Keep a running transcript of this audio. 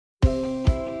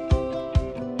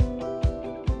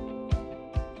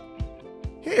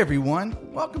Hey everyone,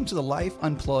 welcome to the Life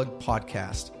Unplugged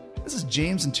podcast. This is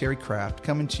James and Terry Kraft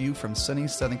coming to you from sunny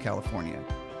Southern California.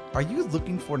 Are you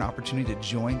looking for an opportunity to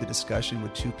join the discussion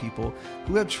with two people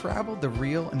who have traveled the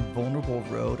real and vulnerable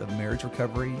road of marriage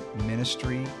recovery,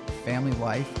 ministry, family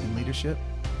life, and leadership?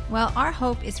 Well, our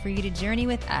hope is for you to journey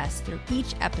with us through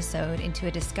each episode into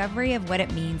a discovery of what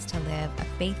it means to live a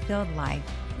faith-filled life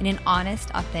in an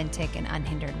honest, authentic, and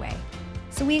unhindered way.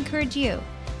 So we encourage you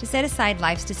to set aside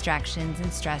life's distractions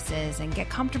and stresses and get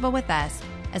comfortable with us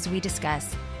as we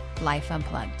discuss Life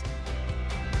Unplugged.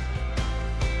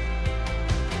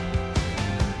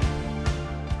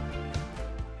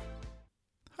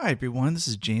 Hi everyone, this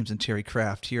is James and Terry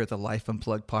Kraft here at the Life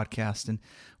Unplugged podcast, and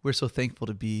we're so thankful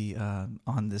to be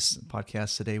on this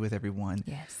podcast today with everyone.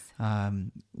 Yes.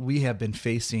 We have been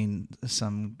facing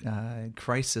some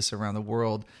crisis around the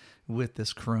world with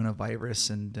this coronavirus,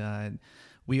 and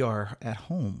we are at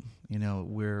home. You know,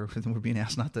 we're being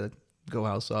asked not to go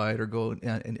outside or go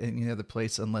in any other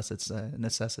place unless it's a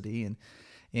necessity,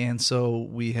 and so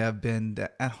we have been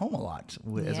at home a lot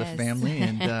as a family,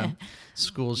 and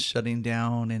schools shutting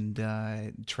down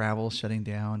and travel shutting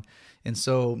down. And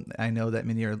so I know that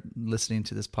many are listening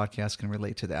to this podcast can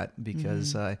relate to that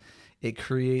because it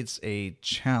creates a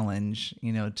challenge,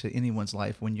 you know, to anyone's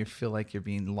life when you feel like you're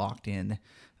being locked in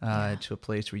to a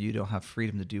place where you don't have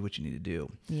freedom to do what you need to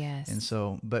do. Yes. And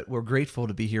so, but we're grateful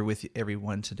to be here with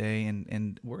everyone today,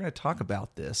 and we're going to talk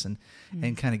about this and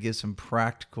kind of give some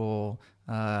practical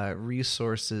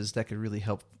resources that could really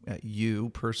help you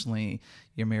personally,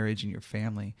 your marriage, and your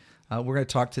family. We're going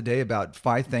to talk today about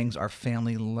 5 things our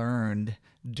family learned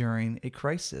during a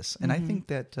crisis. And I think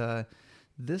that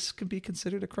this could be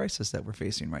considered a crisis that we're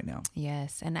facing right now.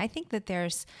 Yes. And I think that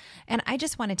and I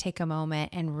just want to take a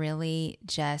moment and really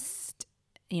just,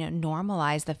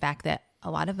 normalize the fact that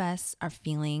a lot of us are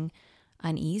feeling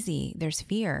uneasy. There's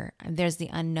fear. There's the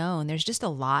unknown. There's just a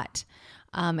lot.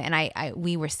 And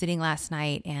we were sitting last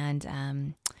night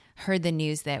and heard the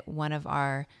news that one of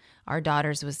our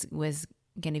daughters was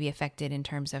going to be affected in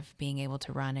terms of being able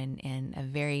to run in a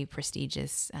very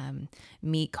prestigious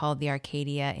meet called the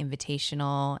Arcadia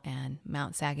Invitational and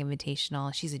Mount Sag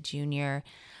Invitational. She's a junior.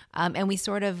 And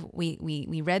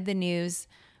we read the news.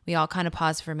 We all kind of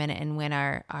paused for a minute and went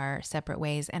our separate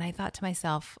ways. And I thought to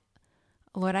myself,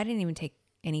 Lord, I didn't even take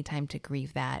any time to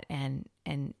grieve that. And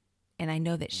I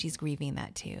know that she's grieving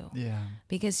that too. Yeah.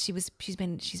 Because she's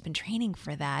been training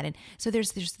for that. And so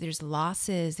there's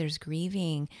losses, there's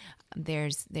grieving,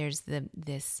 there's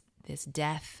this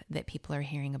death that people are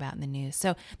hearing about in the news.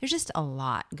 So there's just a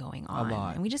lot going on. A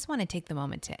lot. And we just want to take the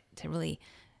moment to really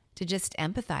to just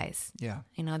empathize. Yeah.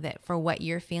 That for what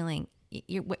you're feeling,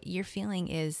 what you're feeling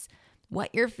is what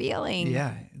you're feeling.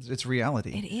 Yeah, it's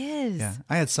reality. It is. Yeah,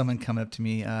 I had someone come up to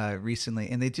me recently,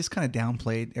 and they just kind of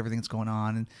downplayed everything that's going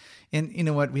on, and you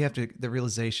know what? We have the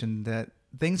realization that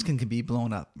things can be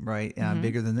blown up, right?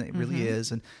 Bigger than it really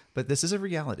is, but this is a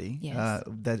reality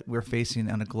that we're facing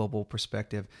on a global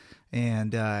perspective,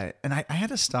 and I had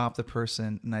to stop the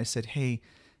person, and I said, hey,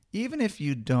 even if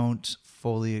you don't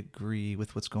fully agree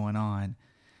with what's going on,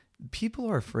 people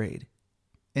are afraid.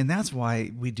 And that's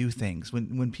why we do things.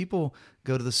 When people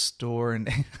go to the store and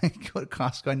go to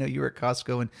Costco, I know you were at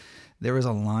Costco and there was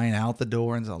a line out the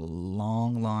door and there's a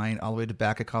long line all the way to the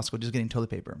back of Costco just getting toilet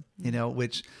paper,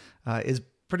 which is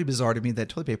pretty bizarre to me that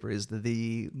toilet paper is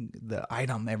the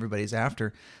item everybody's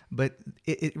after. But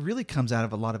it really comes out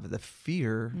of a lot of the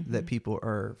fear that people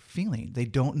are feeling. They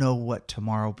don't know what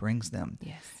tomorrow brings them.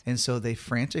 Yes. And so they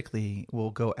frantically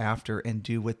will go after and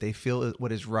do what they feel is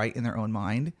what is right in their own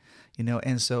mind.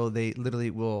 And so they literally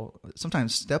will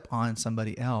sometimes step on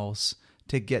somebody else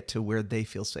to get to where they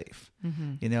feel safe,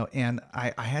 and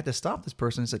I had to stop this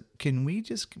person and said, can we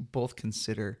just both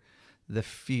consider the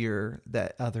fear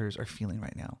that others are feeling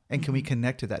right now? And can we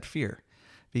connect to that fear?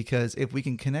 Because if we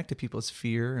can connect to people's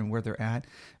fear and where they're at,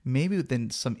 maybe then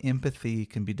some empathy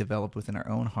can be developed within our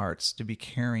own hearts to be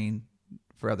caring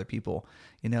for other people,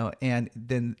 and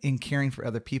then in caring for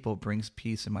other people brings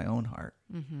peace in my own heart.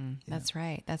 Mm-hmm. That's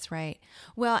right. That's right.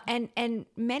 Well, and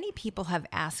many people have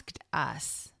asked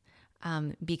us,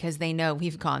 because they know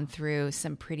we've gone through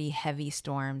some pretty heavy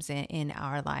storms in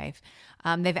our life.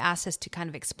 They've asked us to kind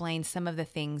of explain some of the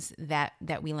things that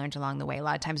we learned along the way. A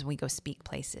lot of times when we go speak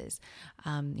places,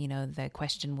 the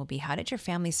question will be, how did your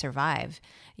family survive?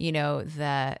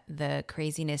 The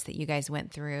craziness that you guys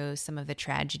went through, some of the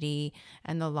tragedy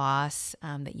and the loss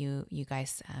that you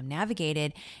guys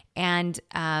navigated. And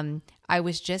I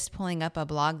was just pulling up a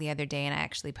blog the other day, and I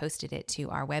actually posted it to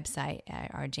our website,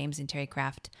 our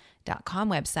jamesandterrycraft.com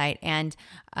website. And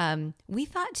we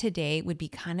thought today would be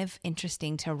kind of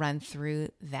interesting to run through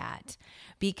that,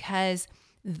 because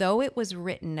though it was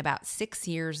written about 6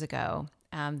 years ago,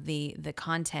 the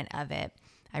content of it,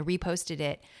 I reposted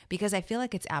it because I feel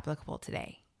like it's applicable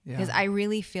today. Because I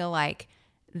really feel like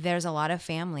there's a lot of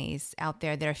families out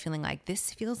there that are feeling like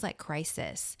this feels like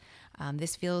crisis.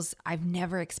 This feels, I've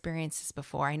never experienced this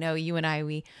before. I know you and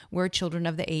I, we're children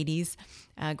of the 80s,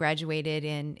 graduated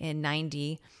in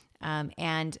 90.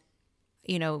 And,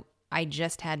 you know, I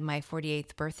just had my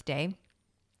 48th birthday.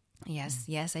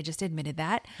 Yes, I just admitted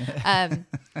that.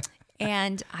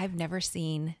 And I've never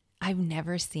seen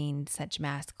such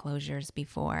mass closures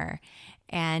before.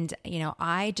 And, you know,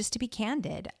 just to be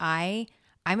candid,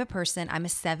 I'm a person, I'm a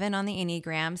 7 on the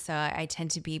Enneagram, so I tend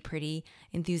to be pretty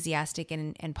enthusiastic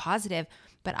and positive,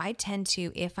 but I tend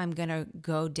to, if I'm going to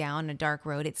go down a dark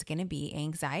road, it's going to be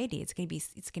anxiety. It's going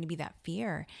to be that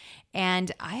fear.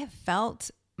 And I have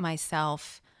felt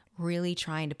myself really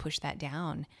trying to push that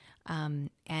down.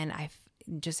 And I've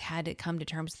just had to come to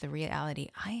terms with the reality.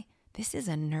 This is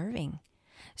unnerving.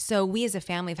 So we as a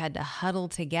family have had to huddle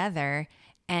together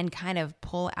and kind of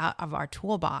pull out of our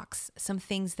toolbox some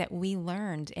things that we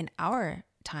learned in our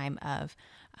time of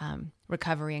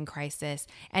recovery and crisis.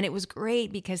 And it was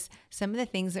great because some of the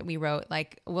things that we wrote,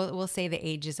 like we'll say the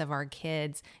ages of our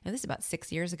kids, and this is about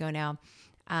 6 years ago now,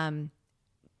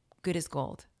 good as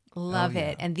gold. Love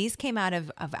it. And these came out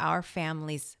of our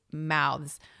family's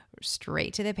mouths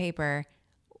straight to the paper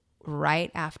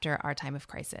right after our time of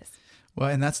crisis. Well,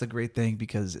 and that's the great thing,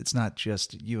 because it's not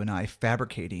just you and I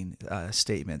fabricating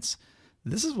statements.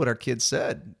 This is what our kids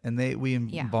said, and we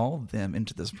involved them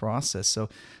into this process. So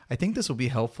I think this will be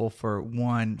helpful for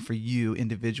you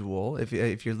individual, if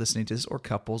you're listening to this, or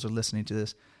couples are listening to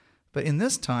this. But in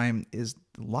this time, is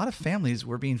a lot of families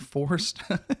were being forced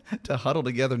to huddle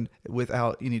together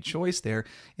without any choice there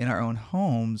in our own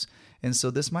homes. And so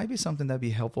this might be something that'd be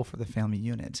helpful for the family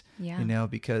unit,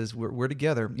 because we're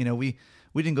together.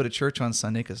 We didn't go to church on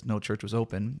Sunday because no church was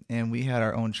open. And we had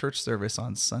our own church service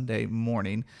on Sunday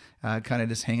morning, kind of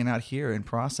just hanging out here and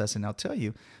process. And I'll tell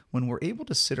you, when we're able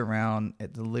to sit around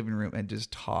at the living room and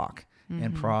just talk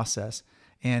and process,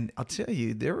 and I'll tell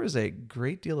you, there was a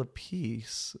great deal of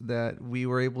peace that we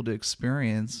were able to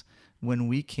experience when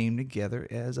we came together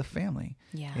as a family.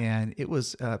 Yeah. And it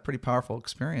was a pretty powerful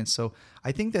experience. So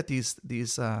I think that these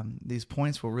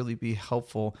points will really be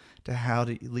helpful to how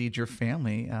to lead your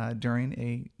family during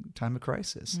a time of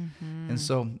crisis. Mm-hmm. And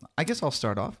so I guess I'll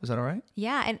start off. Is that all right?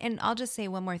 Yeah. And I'll just say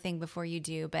one more thing before you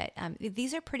do, but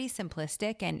these are pretty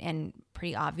simplistic and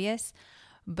pretty obvious,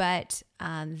 but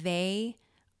they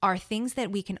are things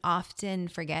that we can often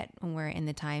forget when we're in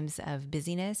the times of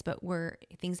busyness, but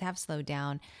things have slowed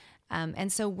down.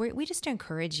 And so we just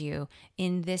encourage you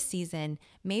in this season,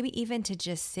 maybe even to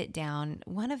just sit down.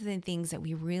 One of the things that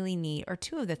we really need, or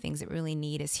two of the things that we really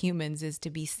need as humans, is to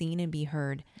be seen and be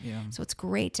heard. Yeah. So it's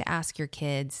great to ask your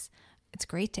kids. It's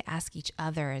great to ask each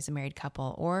other as a married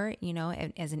couple, or,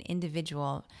 as an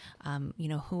individual,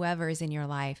 whoever is in your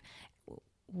life.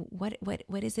 What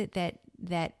is it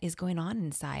that is going on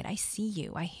inside? I see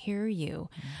you, I hear you,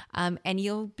 and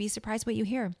you'll be surprised what you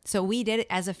hear. So we did it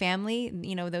as a family.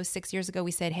 Those 6 years ago,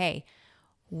 we said, "Hey,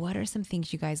 what are some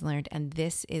things you guys learned?" And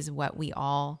this is what we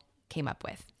all came up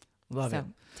with. Love it.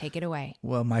 Take it away.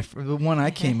 Well, the one I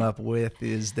came up with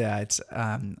is that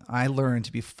I learned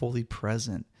to be fully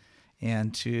present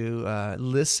and to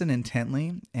listen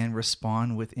intently and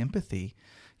respond with empathy.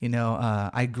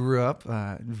 I grew up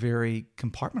very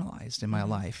compartmentalized in my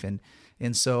life,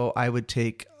 and so I would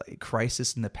take a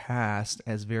crisis in the past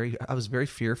I was very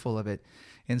fearful of it.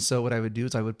 And so what I would do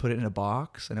is I would put it in a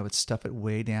box and I would stuff it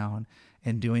way down.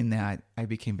 And doing that, I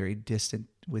became very distant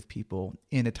with people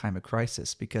in a time of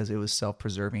crisis because it was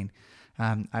self-preserving.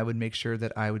 I would make sure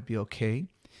that I would be okay.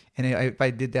 And if I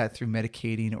did that through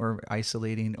medicating or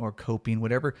isolating or coping,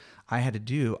 whatever I had to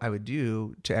do, I would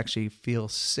do to actually feel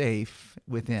safe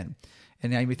within.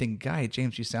 And I would think, Guy,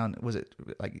 James, are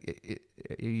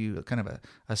you kind of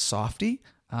a softie?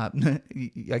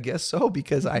 I guess so,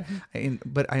 because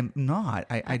but I'm not.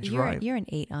 I drive. You're an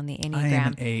 8 on the Enneagram. I am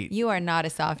an 8. You are not a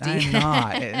softie. I'm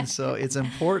not. And so it's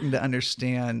important to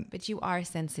understand. But you are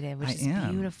sensitive, which is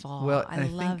beautiful. Well, I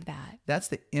love that. That's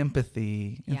the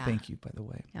empathy. And thank you, by the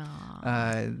way.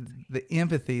 The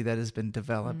empathy that has been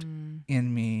developed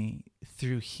in me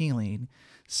through healing.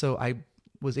 So I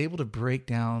was able to break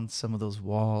down some of those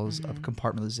walls of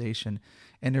compartmentalization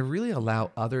and to really allow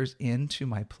others into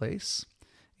my place.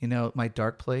 my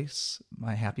dark place,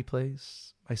 my happy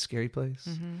place, my scary place.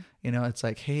 It's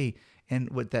like, hey, and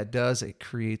what that does, it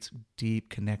creates deep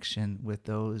connection with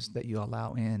those that you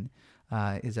allow in.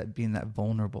 Is that being that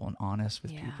vulnerable and honest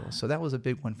with people. So that was a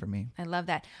big one for me. I love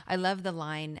that. I love the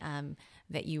line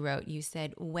that you wrote. You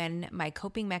said, when my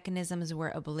coping mechanisms were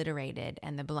obliterated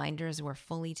and the blinders were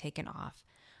fully taken off,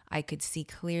 I could see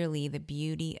clearly the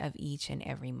beauty of each and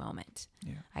every moment.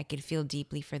 Yeah. I could feel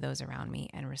deeply for those around me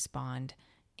and respond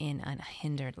in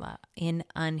unhindered love. Yeah.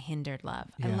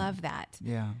 I love that.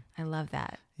 Yeah. I love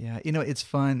that. Yeah. It's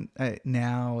fun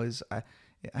now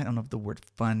I don't know if the word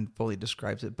fun fully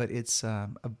describes it, but it's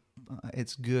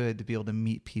good to be able to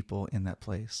meet people in that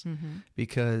place,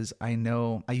 because I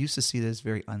know I used to see it as a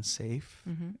very unsafe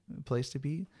place to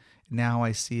be. Now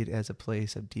I see it as a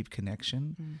place of deep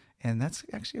connection, and that's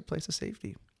actually a place of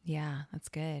safety. Yeah, that's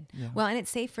good. Yeah. Well, and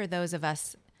it's safe for those of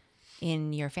us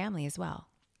in your family as well,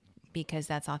 because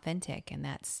that's authentic and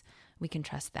we can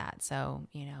trust that. So,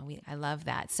 I love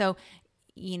that. So,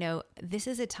 this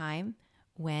is a time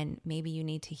when maybe you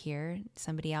need to hear,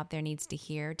 somebody out there needs to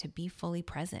hear, to be fully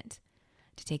present,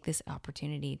 to take this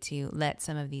opportunity to let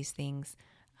some of these things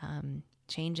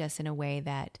change us in a way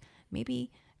that maybe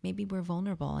we're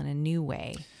vulnerable in a new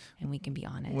way and we can be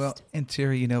honest. Well, and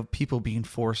Terry, people being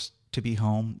forced to be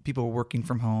home, people are working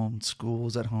from home,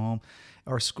 schools at home,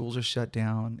 our schools are shut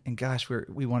down. And gosh,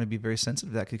 we want to be very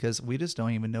sensitive to that, because we just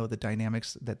don't even know the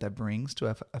dynamics that brings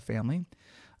to a family.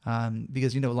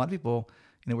 Because, a lot of people,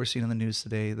 we're seeing on the news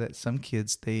today that some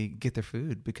kids, they get their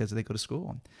food because they go to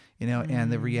school,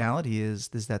 and the reality is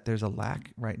that there's a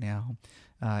lack right now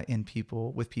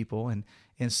with people.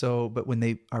 And so, but when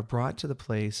they are brought to the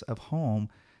place of home,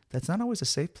 that's not always a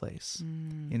safe place.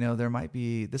 This might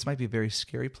be a very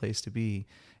scary place to be.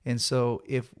 And so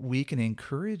if we can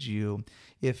encourage you,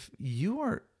 if you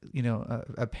are,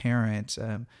 a parent,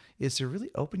 is to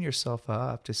really open yourself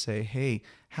up to say, hey,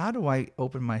 how do I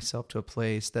open myself to a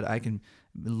place that I can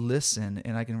listen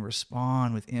and I can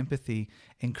respond with empathy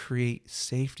and create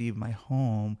safety of my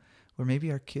home, where maybe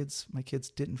my kids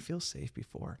didn't feel safe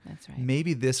before. That's right.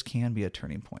 Maybe this can be a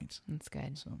turning point. That's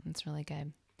good. So. That's really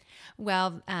good.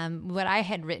 Well, what I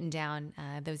had written down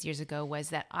those years ago was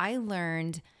that I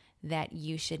learned that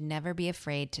you should never be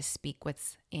afraid to speak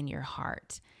what's in your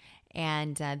heart.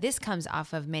 And this comes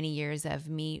off of many years of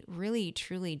me really,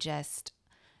 truly just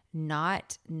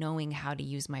not knowing how to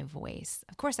use my voice.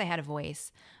 Of course, I had a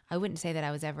voice. I wouldn't say that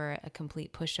I was ever a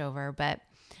complete pushover, but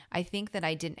I think that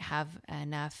I didn't have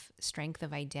enough strength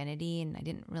of identity, and I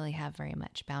didn't really have very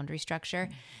much boundary structure,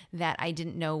 that I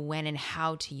didn't know when and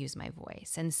how to use my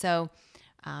voice. And so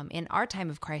in our time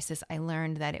of crisis, I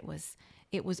learned that it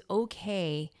was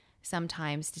okay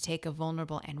sometimes to take a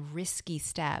vulnerable and risky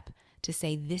step to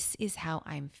say, this is how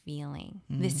I'm feeling.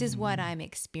 This is what I'm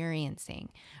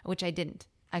experiencing, which I didn't.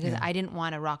 Because I didn't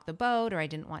want to rock the boat, or I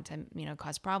didn't want to,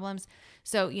 cause problems.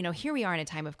 So, here we are in a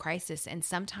time of crisis. And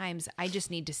sometimes I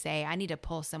just need to say, I need to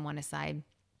pull someone aside.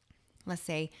 Let's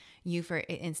say you, for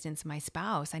instance, my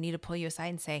spouse, I need to pull you aside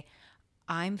and say,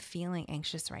 I'm feeling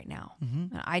anxious right now.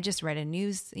 I just read a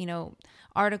news,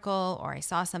 article, or I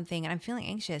saw something and I'm feeling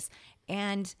anxious.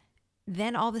 And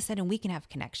then all of a sudden we can have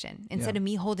connection instead of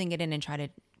me holding it in and try to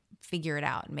figure it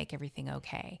out and make everything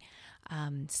okay.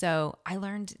 So I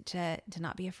learned to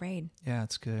not be afraid. Yeah,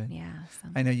 it's good. Yeah. So.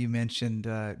 I know you mentioned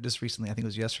just recently, I think it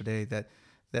was yesterday, that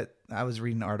I was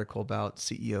reading an article about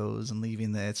CEOs and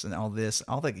leaving this and all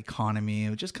the economy. It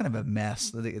was just kind of a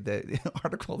mess. The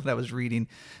article that I was reading,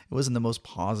 it wasn't the most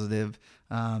positive.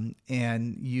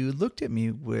 And you looked at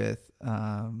me with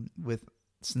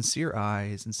sincere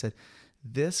eyes and said,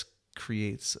 this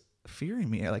creates fear in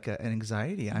me, like an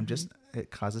anxiety.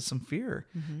 It causes some fear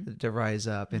to rise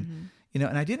up. And,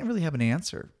 and I didn't really have an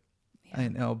answer, I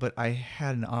know, but I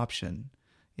had an option,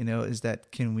 is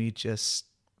that, can we just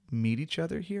meet each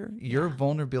other here? Your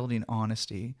vulnerability and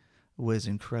honesty was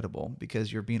incredible,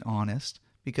 because you're being honest,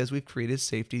 because we've created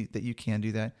safety that you can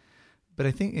do that. But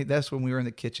I think that's when we were in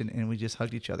the kitchen and we just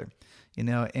hugged each other,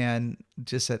 and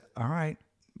just said, all right,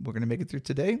 we're going to make it through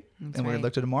today, and we're going to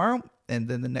look to tomorrow, and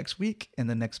then the next week, and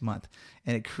the next month.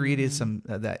 And it created some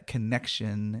that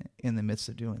connection in the midst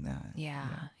of doing that.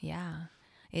 Yeah,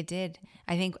 it did.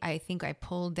 I think I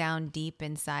pulled down deep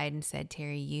inside and said,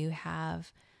 Terry, you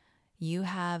have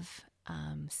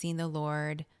seen the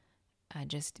Lord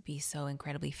just be so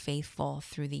incredibly faithful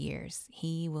through the years.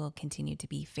 He will continue to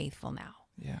be faithful now.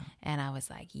 Yeah. And I was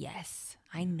like, yes,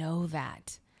 I know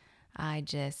that. I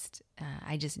just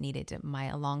needed my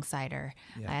alongsider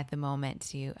Yeah. at the moment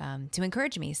to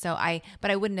encourage me.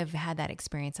 But I wouldn't have had that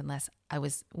experience unless I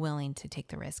was willing to take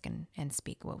the risk and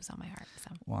speak what was on my heart.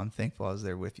 So, Well, I'm thankful I was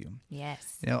there with you.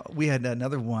 yes. We had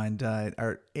another one,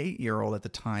 our 8-year-old at the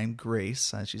time,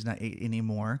 Grace, she's not 8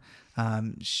 anymore.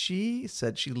 She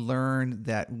said she learned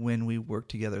that when we work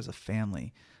together as a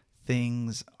family,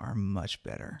 things are much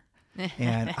better.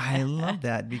 And I love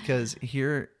that because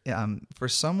here, for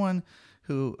someone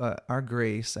who, our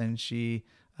Grace, and she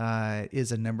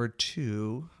is a number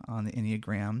 2 on the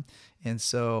Enneagram. And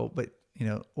so, but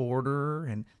order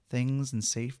and things and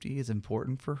safety is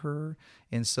important for her.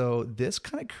 And so this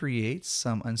kind of creates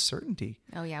some uncertainty.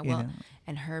 Oh yeah. Well,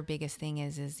 and her biggest thing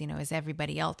is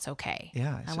everybody else okay?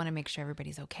 Yeah. I want to make sure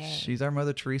everybody's okay. She's our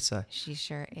Mother Teresa. She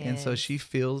sure is. And so she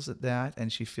feels that,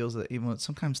 and she feels that even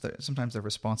sometimes the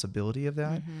responsibility of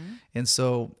that. Mm-hmm. And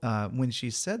so when she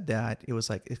said that, it was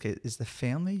like, okay, is the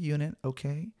family unit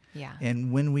okay? Yeah.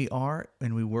 And when we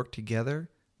work together,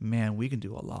 man, we can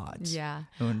do a lot. Yeah.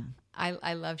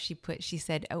 I love she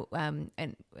said,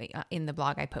 and in the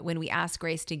blog I put, when we asked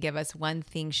Grace to give us one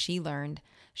thing she learned,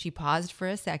 she paused for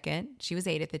a second. She was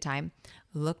 8 at the time,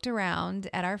 looked around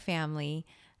at our family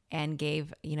and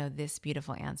gave, this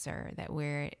beautiful answer that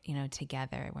we're,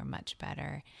 together, we're much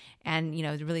better. And,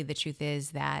 really the truth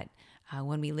is that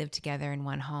when we live together in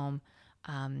one home,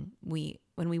 when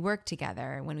we work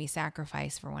together, when we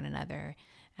sacrifice for one another,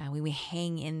 when we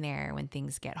hang in there when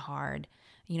things get hard,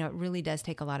 it really does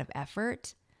take a lot of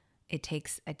effort. It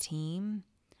takes a team.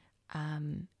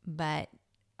 But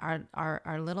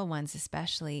our little ones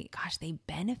especially, gosh, they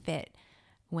benefit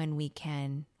when we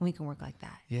can work like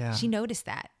that. Yeah. She noticed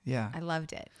that. Yeah. I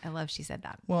loved it. I love she said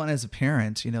that. Well, and as a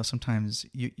parent, sometimes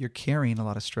you're carrying a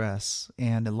lot of stress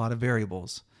and a lot of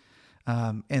variables.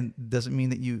 And doesn't mean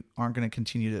that you aren't going to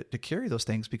continue to carry those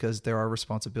things because there are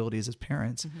responsibilities as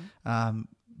parents. Mm-hmm.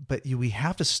 But we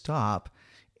have to stop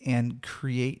and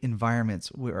create environments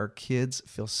where our kids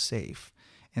feel safe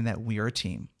and that we are a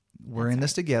team. We're in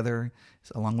this together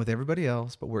along with everybody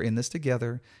else, but we're in this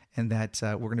together, and that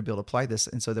we're going to be able to apply this,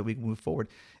 and so that we can move forward.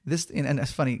 And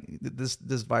it's funny, this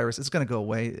virus is going to go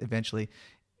away eventually.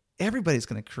 Everybody's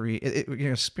going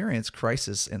to experience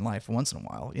crisis in life once in a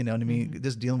while, what I mean? Mm-hmm.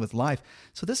 Just dealing with life.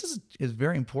 So this is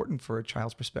very important for a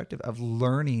child's perspective of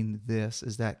learning this,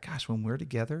 is that, gosh, when we're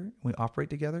together, we operate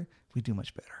together, we do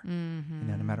much better, mm-hmm.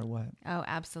 No matter what. Oh,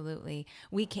 absolutely.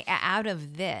 Out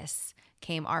of this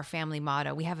came our family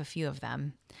motto. We have a few of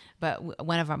them, but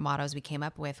one of our mottos we came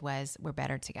up with was, we're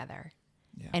better together.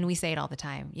 Yeah. And we say it all the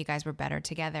time. You guys were better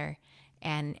together.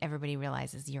 And everybody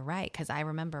realizes you're right. Because I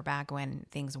remember back when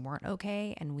things weren't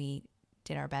okay and we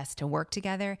did our best to work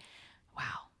together.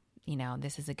 Wow,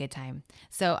 this is a good time.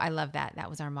 So I love that. That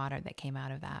was our motto that came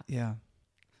out of that. Yeah.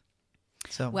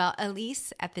 Well,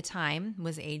 Elise at the time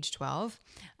was age 12.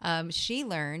 She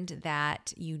learned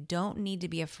that you don't need to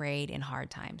be afraid in hard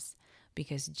times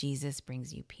because Jesus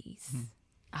brings you peace.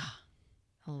 I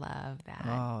love that.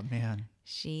 Oh, man.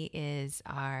 She is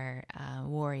our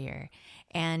warrior.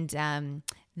 And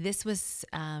this was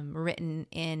written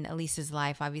in Elise's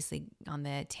life, obviously on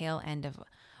the tail end of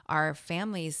our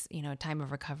family's, time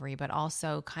of recovery, but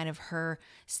also kind of her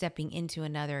stepping into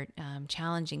another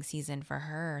challenging season for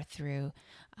her through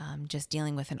just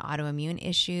dealing with an autoimmune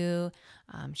issue.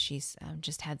 She's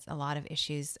just had a lot of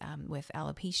issues with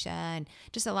alopecia and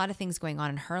just a lot of things going on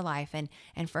in her life.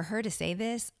 And for her to say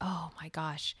this, oh my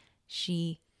gosh,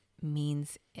 she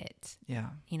means it. Yeah.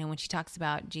 When she talks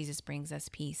about Jesus brings us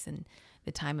peace in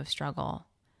the time of struggle,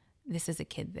 this is a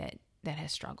kid that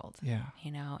has struggled. Yeah.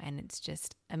 And it's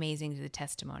just amazing to the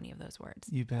testimony of those words.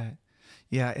 You bet.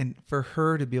 Yeah. And for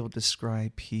her to be able to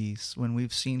describe peace when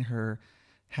we've seen her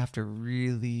have to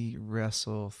really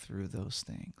wrestle through those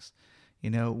things,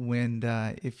 when,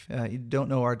 if you don't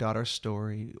know our daughter's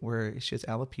story, where she has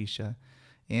alopecia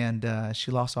and she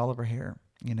lost all of her hair,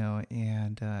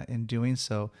 and in doing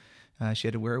so, she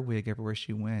had to wear a wig everywhere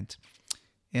she went.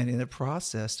 And in the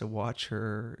process, to watch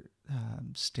her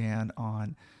stand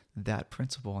on that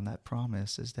principle and that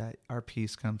promise is that our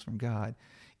peace comes from God.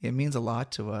 It means a lot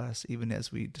to us, even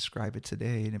as we describe it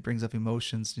today. And it brings up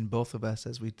emotions in both of us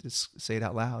as we just say it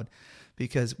out loud,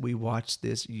 because we watched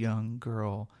this young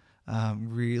girl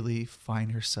really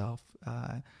find herself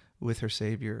with her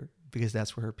Savior, because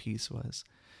that's where her peace was.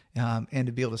 And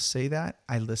to be able to say that,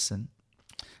 I listen.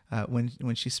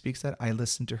 When she speaks that, I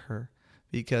listen to her,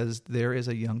 because there is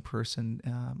a young person,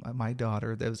 my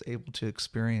daughter, that was able to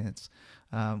experience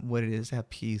what it is to have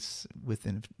peace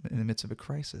in the midst of a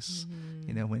crisis.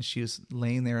 Mm-hmm. When she was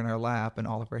laying there in our lap and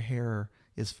all of her hair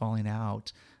is falling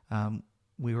out,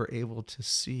 we were able to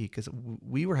see, because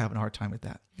we were having a hard time with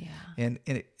that. Yeah. And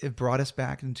it brought us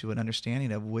back into an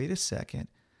understanding of, wait a second,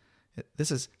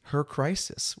 this is her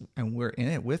crisis and we're in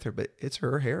it with her, but it's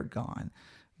her hair gone.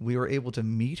 We were able to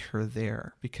meet her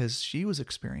there because she was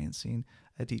experiencing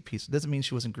a deep peace. It doesn't mean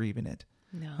she wasn't grieving it.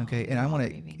 No. Okay. And I want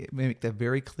to make that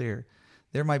very clear.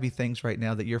 There might be things right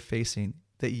now that you're facing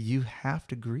that you have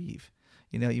to grieve.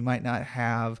 You know, you might not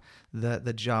have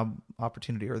the job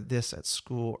opportunity or this at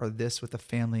school or this with the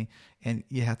family, and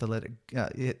you have to let it,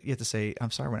 you have to say,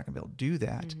 I'm sorry, we're not going to be able to do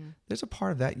that. Mm-hmm. There's a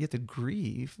part of that you have to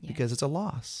grieve because it's a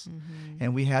loss. Mm-hmm.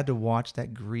 And we had to watch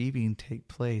that grieving take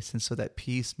place. And so that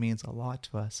peace means a lot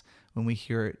to us when we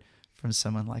hear it from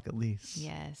someone like Elise.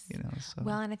 Yes. You know, so.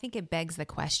 Well, and I think it begs the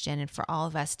question, and for all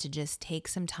of us to just take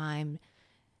some time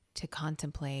to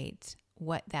contemplate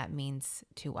what that means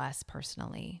to us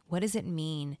personally. What does it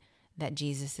mean that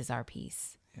Jesus is our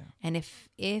peace? Yeah. And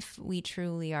if we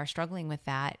truly are struggling with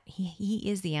that, he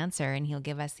is the answer, and he'll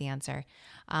give us the answer.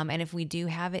 And if we do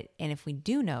have it, and if we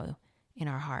do know in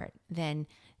our heart, then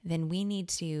we need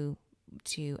to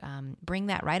bring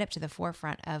that right up to the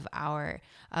forefront of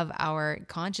our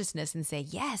consciousness and say,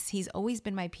 yes, he's always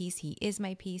been my peace. He is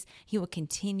my peace. He will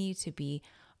continue to be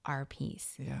our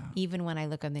peace. Yeah. Even when I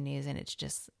look on the news and it's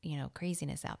just,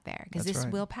 craziness out there, because this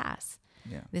will pass.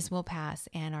 Yeah. This will pass,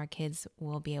 and our kids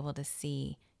will be able to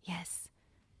see, yes,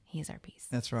 he is our peace.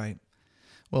 That's right.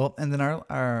 Well, and then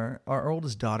our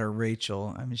oldest daughter,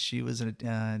 Rachel, I mean, she was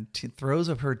in throes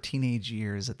of her teenage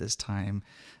years at this time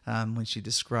when she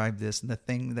described this. And the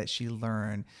thing that she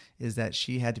learned is that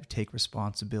she had to take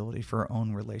responsibility for her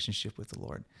own relationship with the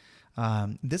Lord.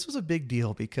 This was a big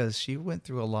deal because she went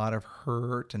through a lot of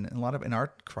hurt and in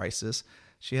our crisis,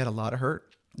 she had a lot of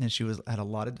hurt, and she had a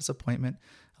lot of disappointment,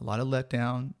 a lot of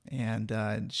letdown,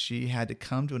 and she had to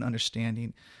come to an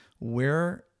understanding: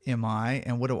 where am I,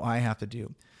 and what do I have to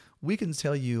do? We can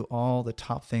tell you all the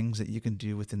top things that you can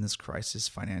do within this crisis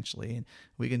financially, and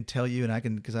we can tell you, and I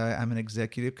can, because I'm an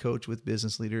executive coach with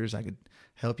business leaders, I could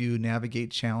help you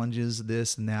navigate challenges,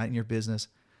 this and that in your business.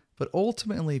 But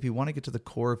ultimately, if you want to get to the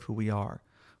core of who we are,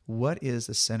 what is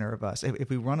the center of us? If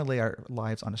we want to lay our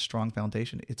lives on a strong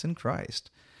foundation, it's in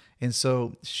Christ. And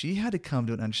so she had to come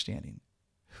to an understanding.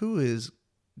 Who is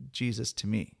Jesus to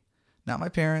me? Not my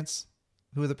parents,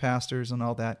 who are the pastors and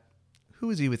all that. Who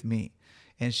is he with me?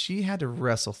 And she had to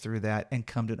wrestle through that and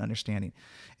come to an understanding.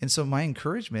 And so my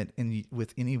encouragement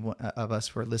with any one of us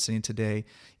who are listening today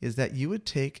is that you would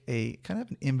take a kind of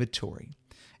an inventory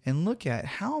and look at,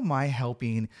 how am I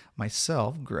helping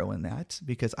myself grow in that?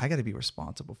 Because I got to be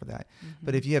responsible for that. Mm-hmm.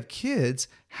 But if you have kids,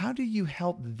 how do you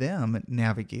help them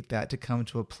navigate that to come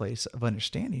to a place of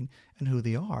understanding and who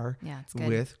they are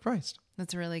with Christ?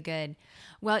 That's really good.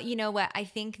 Well, you know what? I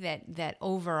think that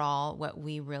overall, what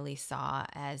we really saw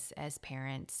as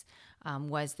parents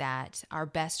was that our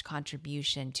best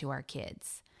contribution to our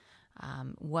kids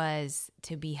was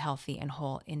to be healthy and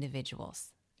whole individuals.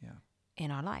 Yeah. In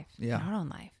our life, in our own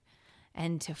life,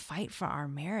 and to fight for our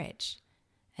marriage,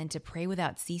 and to pray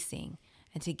without ceasing,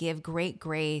 and to give great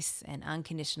grace and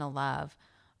unconditional love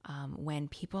when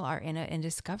people are in a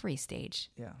discovery stage.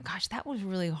 Yeah. Gosh, that was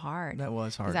really hard. That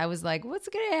was hard. Because I was like, what's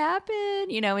going to happen?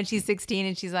 When she's 16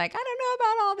 and she's like, I don't know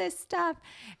about all this stuff.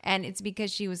 And it's because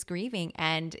she was grieving.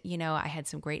 And, I had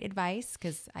some great advice,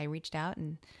 because I reached out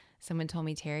and someone told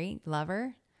me, Terry, love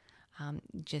her.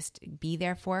 Just be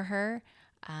there for her.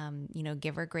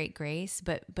 Give her great grace,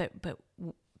 but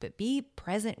be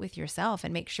present with yourself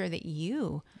and make sure that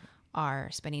you are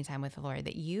spending time with the Lord,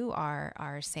 that you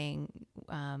are saying,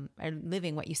 are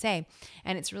living what you say.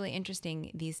 And it's really interesting.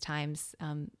 These times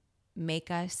make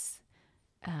us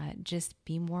just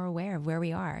be more aware of where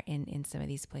we are in some of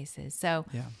these places. So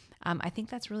I think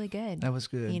that's really good. That was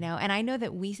good. And I know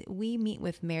that we meet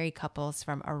with married couples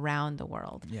from around the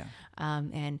world. Yeah.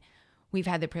 And we've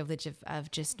had the privilege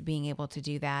of just being able to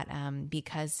do that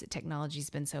because technology's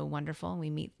been so wonderful. We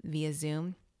meet via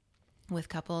Zoom with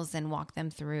couples and walk them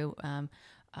through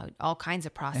all kinds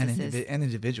of processes. And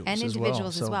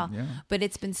individuals as well. Yeah. But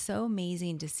it's been so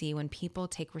amazing to see when people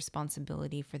take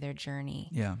responsibility for their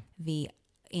journey, the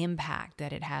impact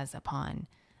that it has upon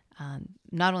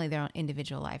not only their own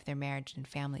individual life, their marriage and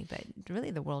family, but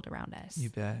really the world around us. You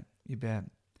bet.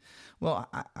 Well,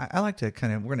 I like to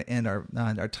we're going to end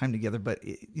our time together, but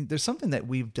there's something that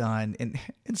we've done, and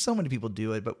so many people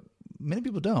do it, but many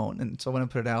people don't. And so I want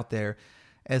to put it out there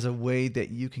as a way that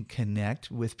you can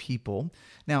connect with people.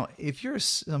 Now, if you're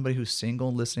somebody who's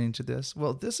single listening to this,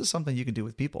 well, this is something you can do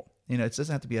with people. You know, it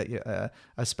doesn't have to be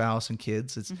a spouse and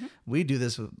kids. It's we do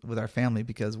this with our family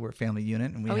because we're a family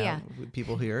unit and we have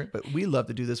people here. But we love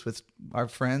to do this with our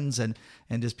friends and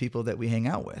just people that we hang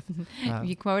out with.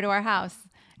 You come over to our house.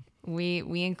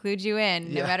 We include you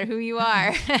in, no matter who you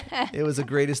are. It was the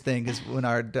greatest thing because when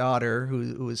our daughter,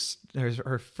 who was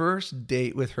her first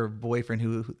date with her boyfriend,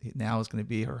 who now is going to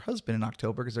be her husband in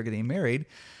October because they're getting married,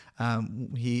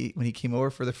 when he came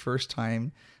over for the first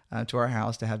time to our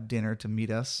house to have dinner to meet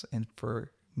us and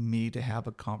for me to have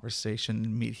a conversation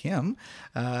and meet him,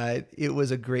 it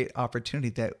was a great opportunity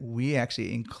that we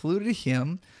actually included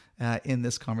him in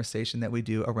this conversation that we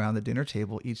do around the dinner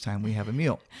table each time we have a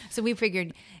meal. So we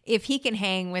figured if he can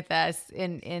hang with us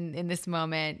in this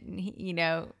moment,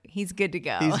 he's good to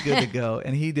go. He's good to go.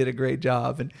 And he did a great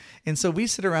job. And so we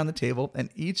sit around the table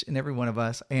and each and every one of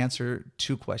us answer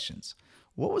 2 questions.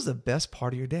 What was the best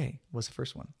part of your day? Was the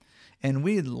first one. And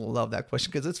we love that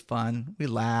question because it's fun. We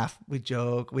laugh, we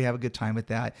joke, we have a good time with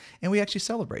that. And we actually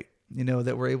celebrate,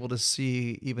 that we're able to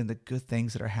see even the good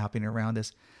things that are happening around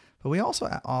us. But we also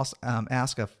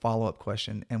ask a follow-up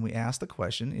question, and we ask the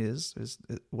question is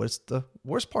what's the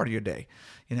worst part of your day?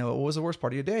 What was the worst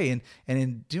part of your day? And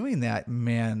in doing that,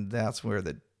 man, that's where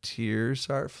the tears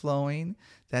start flowing.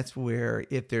 That's where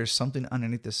if there's something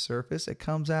underneath the surface, it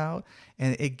comes out,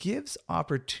 and it gives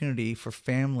opportunity for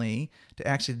family to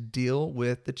actually deal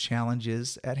with the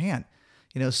challenges at hand.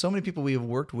 So many people we have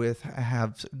worked with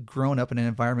have grown up in an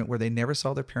environment where they never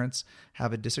saw their parents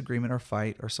have a disagreement or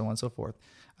fight or so on and so forth.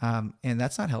 And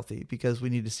that's not healthy because we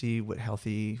need to see what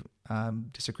healthy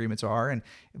disagreements are.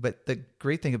 But the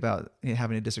great thing about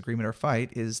having a disagreement or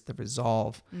fight is the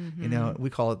resolve. We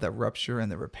call it the rupture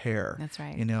and the repair. That's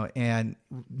right. And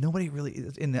nobody really,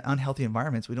 in the unhealthy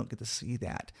environments, we don't get to see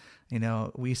that.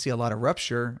 We see a lot of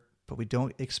rupture, but we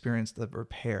don't experience the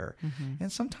repair.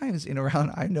 And sometimes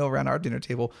around our dinner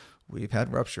table, we've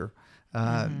had rupture,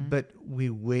 but we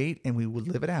wait and we will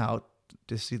live it out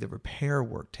to see the repair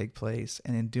work take place.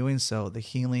 And in doing so, the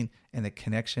healing and the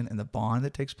connection and the bond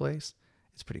that takes place,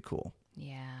 it's pretty cool.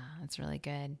 Yeah, that's really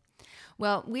good.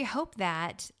 Well, we hope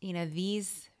that,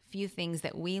 these few things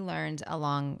that we learned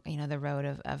along, the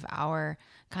road of our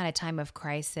kind of time of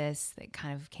crisis that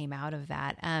kind of came out of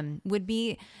that would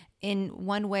be in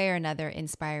one way or another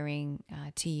inspiring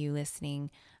to you listening,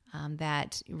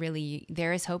 that really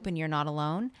there is hope and you're not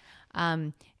alone.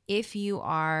 If you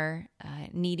are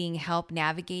needing help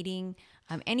navigating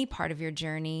any part of your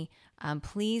journey,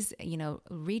 please,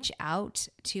 reach out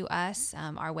to us.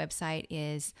 Our website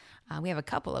is, we have a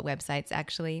couple of websites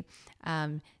actually.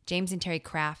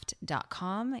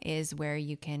 JamesandTerryCraft.com is where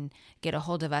you can get a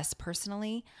hold of us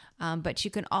personally. But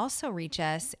you can also reach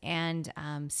us and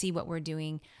see what we're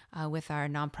doing with our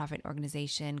nonprofit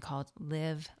organization called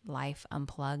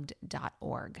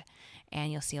LiveLifeUnplugged.org. And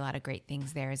you'll see a lot of great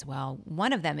things there as well.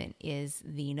 One of them is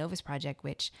the Novus Project,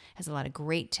 which has a lot of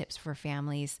great tips for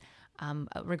families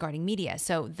regarding media.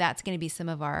 So that's going to be some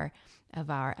of our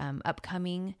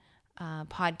upcoming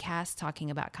podcasts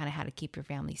talking about kind of how to keep your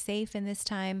family safe in this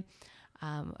time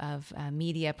of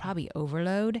media, probably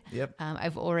overload. Yep.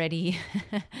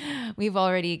 We've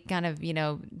already kind of,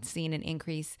 seen an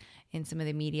increase in some of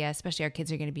the media, especially our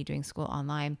kids are going to be doing school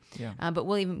online. Yeah. But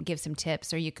we'll even give some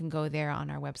tips, or you can go there on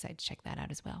our website to check that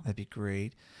out as well. That'd be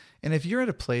great. And if you're at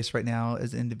a place right now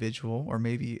as an individual or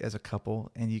maybe as a couple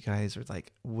and you guys are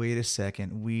like, wait a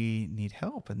second, we need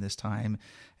help in this time.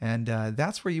 And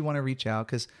that's where you want to reach out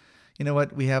because you know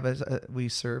what? We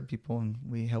serve people and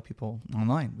we help people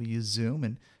online. We use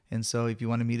Zoom. And so if you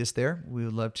want to meet us there, we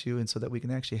would love to. And so that we can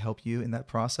actually help you in that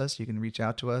process, you can reach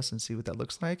out to us and see what that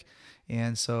looks like.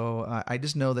 And so I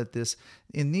just know that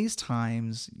in these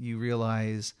times, you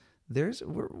realize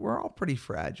we're all pretty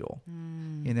fragile,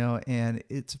 and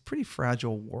it's a pretty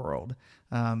fragile world.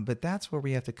 But that's where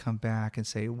we have to come back and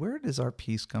say, where does our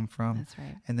peace come from? That's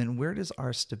right. And then where does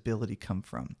our stability come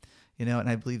from? And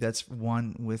I believe that's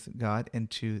one with God, and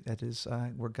two, that is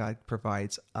where God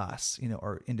provides us,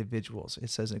 our individuals. It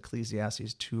says in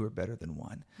Ecclesiastes, 2 are better than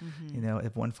one.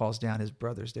 If one falls down, his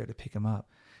brother's there to pick him up.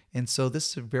 And so this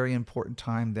is a very important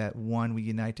time that one, we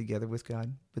unite together with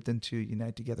God, but then two,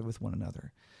 unite together with one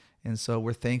another. And so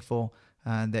we're thankful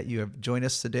that you have joined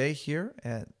us today here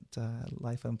at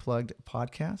Life Unplugged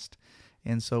podcast.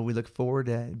 And so we look forward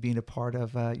to being a part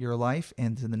of your life.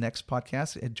 And in the next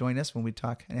podcast, join us when we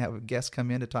talk and have a guest come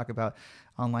in to talk about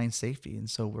online safety. And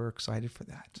so we're excited for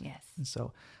that. Yes. And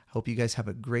so I hope you guys have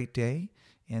a great day.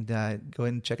 And go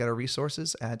ahead and check out our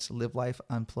resources at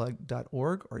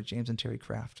livelifeunplugged.org or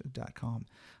jamesandterrycraft.com.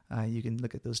 You can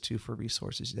look at those two for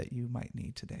resources that you might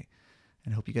need today.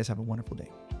 And I hope you guys have a wonderful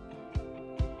day.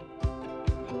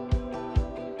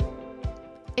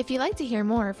 If you'd like to hear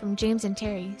more from James and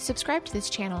Terry, subscribe to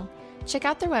this channel. Check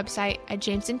out their website at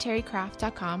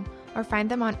jamesandterrycraft.com or find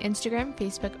them on Instagram,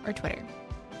 Facebook, or Twitter.